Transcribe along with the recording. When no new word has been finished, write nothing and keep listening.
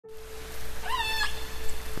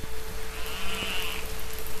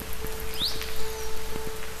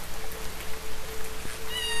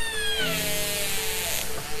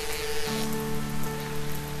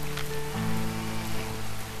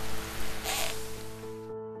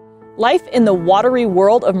Life in the watery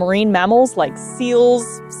world of marine mammals like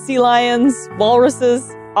seals, sea lions,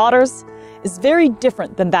 walruses, otters is very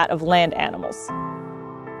different than that of land animals.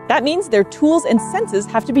 That means their tools and senses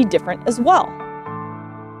have to be different as well.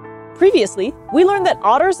 Previously, we learned that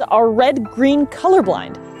otters are red-green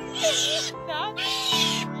colorblind.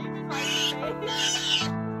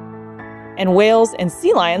 And whales and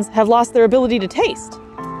sea lions have lost their ability to taste.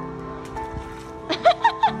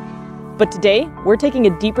 But today, we're taking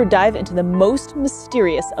a deeper dive into the most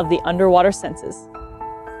mysterious of the underwater senses: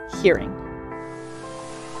 hearing.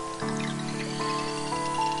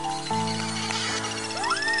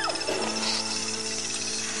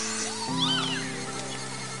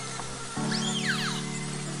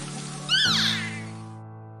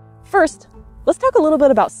 First, let's talk a little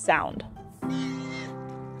bit about sound.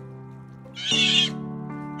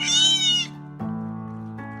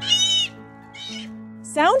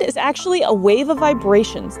 Sound is actually a wave of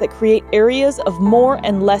vibrations that create areas of more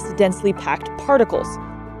and less densely packed particles.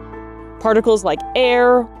 Particles like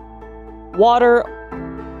air, water,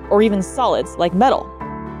 or even solids like metal.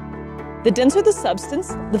 The denser the substance,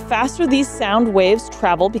 the faster these sound waves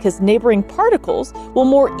travel because neighboring particles will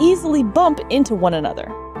more easily bump into one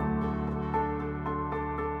another.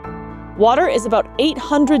 Water is about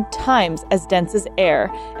 800 times as dense as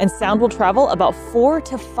air, and sound will travel about 4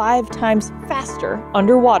 to 5 times faster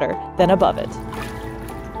underwater than above it.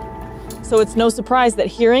 So it's no surprise that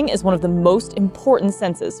hearing is one of the most important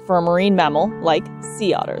senses for a marine mammal like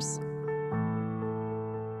sea otters.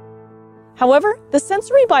 However, the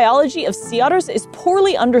sensory biology of sea otters is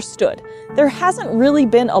poorly understood. There hasn't really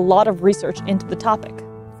been a lot of research into the topic.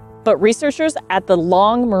 But researchers at the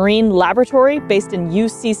Long Marine Laboratory based in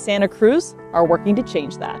UC Santa Cruz are working to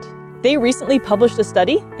change that. They recently published a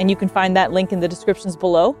study, and you can find that link in the descriptions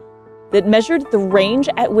below, that measured the range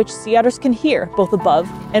at which sea otters can hear both above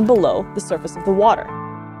and below the surface of the water.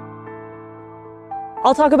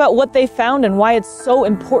 I'll talk about what they found and why it's so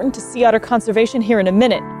important to sea otter conservation here in a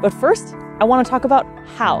minute, but first, I want to talk about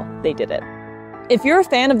how they did it. If you're a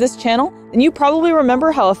fan of this channel, then you probably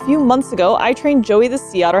remember how a few months ago I trained Joey the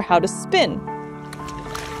sea otter how to spin.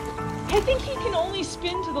 I think he can only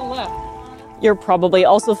spin to the left. You're probably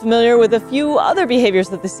also familiar with a few other behaviors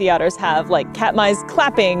that the sea otters have, like cat-mice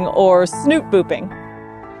clapping or snoot booping.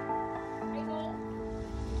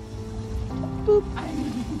 Boop.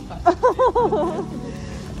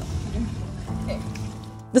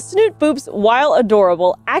 The snoot boops, while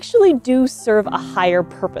adorable, actually do serve a higher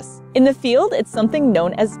purpose. In the field, it's something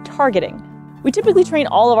known as targeting. We typically train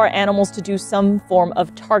all of our animals to do some form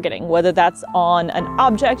of targeting, whether that's on an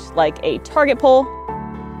object like a target pole,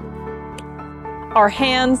 our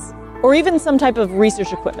hands, or even some type of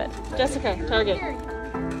research equipment. Jessica, target.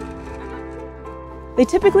 They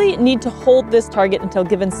typically need to hold this target until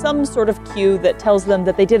given some sort of cue that tells them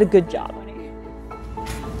that they did a good job.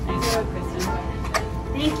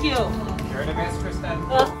 Thank you.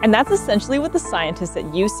 And that's essentially what the scientists at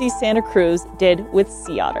UC Santa Cruz did with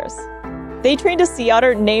sea otters. They trained a sea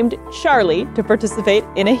otter named Charlie to participate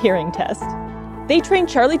in a hearing test. They trained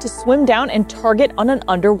Charlie to swim down and target on an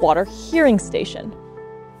underwater hearing station.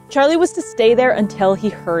 Charlie was to stay there until he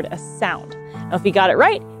heard a sound. Now, if he got it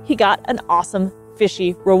right, he got an awesome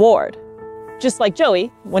fishy reward. Just like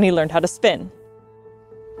Joey when he learned how to spin.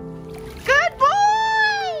 Good boy!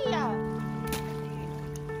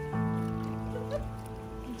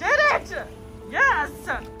 Did it! Yes!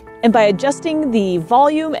 And by adjusting the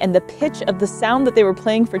volume and the pitch of the sound that they were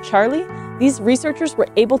playing for Charlie, these researchers were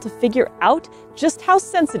able to figure out just how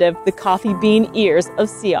sensitive the coffee bean ears of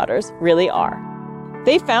sea otters really are.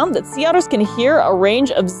 They found that sea otters can hear a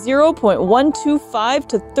range of 0.125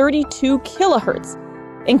 to 32 kilohertz.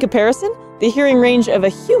 In comparison, the hearing range of a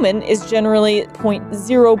human is generally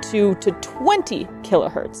 0.02 to 20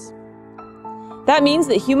 kilohertz. That means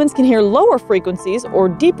that humans can hear lower frequencies or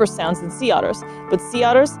deeper sounds than sea otters, but sea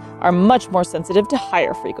otters are much more sensitive to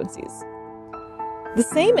higher frequencies. The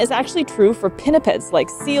same is actually true for pinnipeds like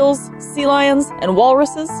seals, sea lions, and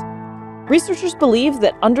walruses. Researchers believe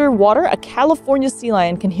that underwater, a California sea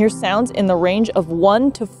lion can hear sounds in the range of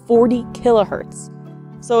 1 to 40 kilohertz.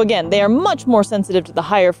 So again, they are much more sensitive to the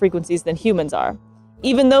higher frequencies than humans are,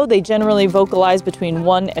 even though they generally vocalize between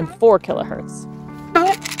 1 and 4 kilohertz.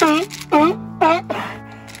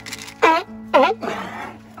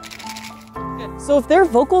 So if their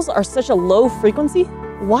vocals are such a low frequency,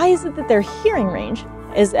 why is it that their hearing range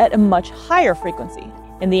is at a much higher frequency?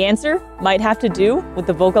 And the answer might have to do with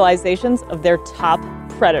the vocalizations of their top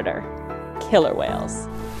predator, killer whales.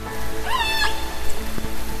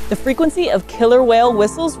 The frequency of killer whale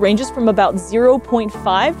whistles ranges from about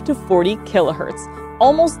 0.5 to 40 kilohertz,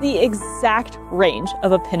 almost the exact range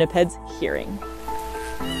of a pinniped's hearing.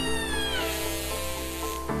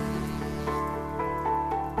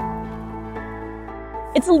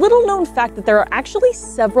 It's a little-known fact that there are actually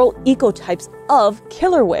several ecotypes of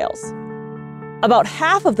killer whales. About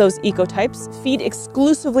half of those ecotypes feed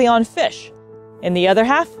exclusively on fish, and the other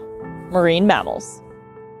half, marine mammals.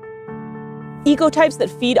 Ecotypes that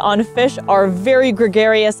feed on fish are very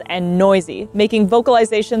gregarious and noisy, making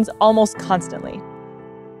vocalizations almost constantly.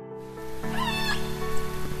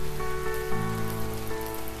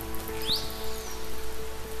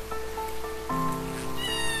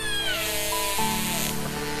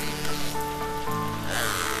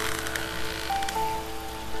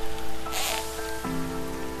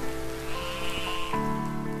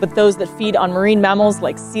 But those that feed on marine mammals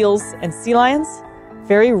like seals and sea lions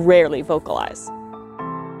very rarely vocalize.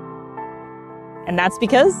 And that's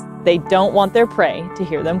because they don't want their prey to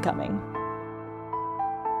hear them coming.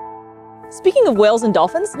 Speaking of whales and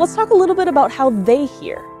dolphins, let's talk a little bit about how they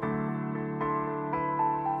hear.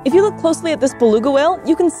 If you look closely at this beluga whale,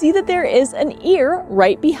 you can see that there is an ear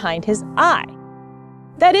right behind his eye.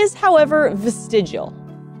 That is, however, vestigial,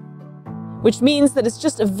 which means that it's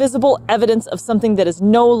just a visible evidence of something that is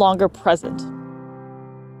no longer present.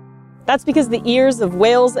 That's because the ears of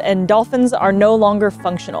whales and dolphins are no longer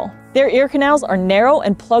functional. Their ear canals are narrow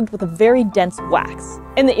and plugged with a very dense wax.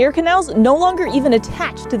 And the ear canals no longer even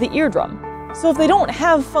attach to the eardrum. So if they don't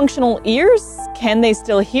have functional ears, can they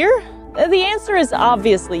still hear? The answer is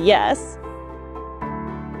obviously yes.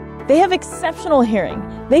 They have exceptional hearing.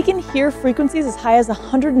 They can hear frequencies as high as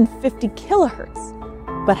 150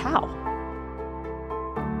 kilohertz. But how?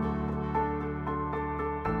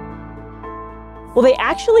 Well, they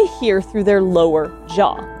actually hear through their lower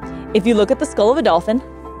jaw. If you look at the skull of a dolphin,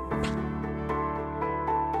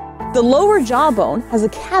 the lower jawbone has a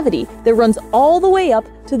cavity that runs all the way up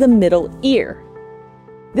to the middle ear.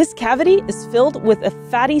 This cavity is filled with a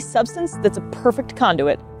fatty substance that's a perfect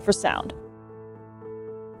conduit for sound.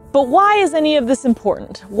 But why is any of this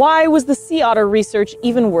important? Why was the sea otter research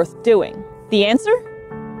even worth doing? The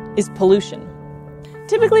answer is pollution.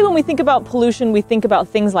 Typically, when we think about pollution, we think about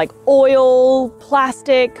things like oil,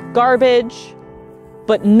 plastic, garbage.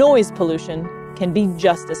 But noise pollution can be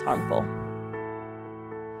just as harmful.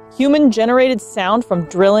 Human-generated sound from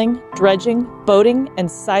drilling, dredging, boating,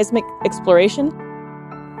 and seismic exploration,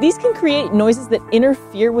 these can create noises that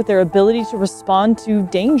interfere with their ability to respond to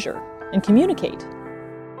danger and communicate.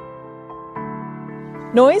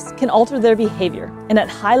 Noise can alter their behavior, and at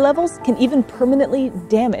high levels can even permanently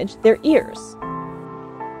damage their ears.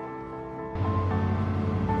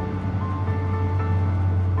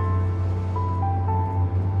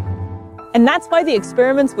 And that's why the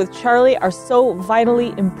experiments with Charlie are so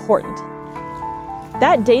vitally important.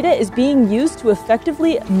 That data is being used to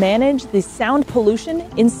effectively manage the sound pollution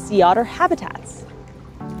in sea otter habitats.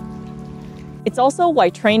 It's also why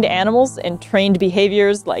trained animals and trained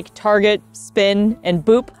behaviors like target, spin, and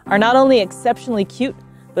boop are not only exceptionally cute,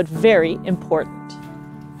 but very important.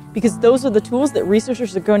 Because those are the tools that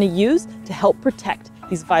researchers are going to use to help protect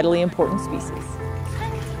these vitally important species.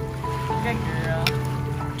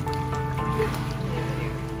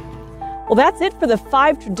 Well, that's it for the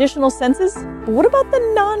 5 traditional senses, but what about the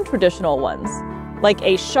non-traditional ones? Like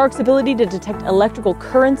a shark's ability to detect electrical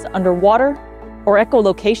currents underwater, or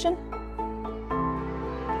echolocation?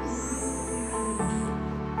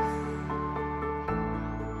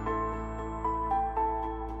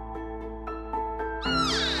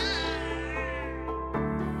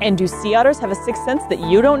 And do sea otters have a sixth sense that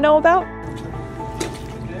you don't know about?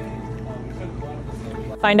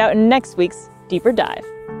 Find out in next week's Deeper Dive.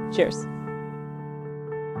 Cheers.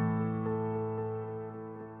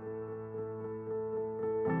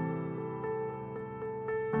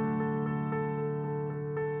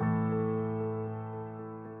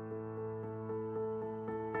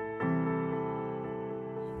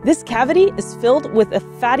 This cavity is filled with a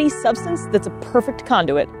fatty substance that's a perfect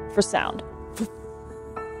conduit for sound.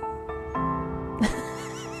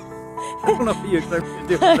 I don't know what you expect me to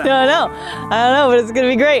do with that. I don't know, but it's gonna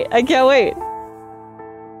be great. I can't wait.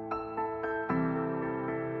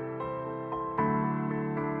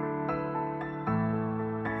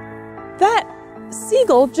 That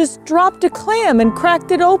seagull just dropped a clam and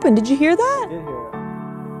cracked it open. Did you hear that? I did hear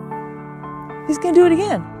it. He's gonna do it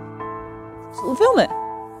again. So film it.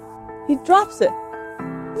 He drops it.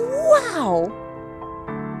 Wow.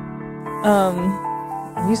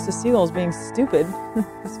 I'm used to seagulls being stupid.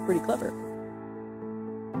 It's pretty clever.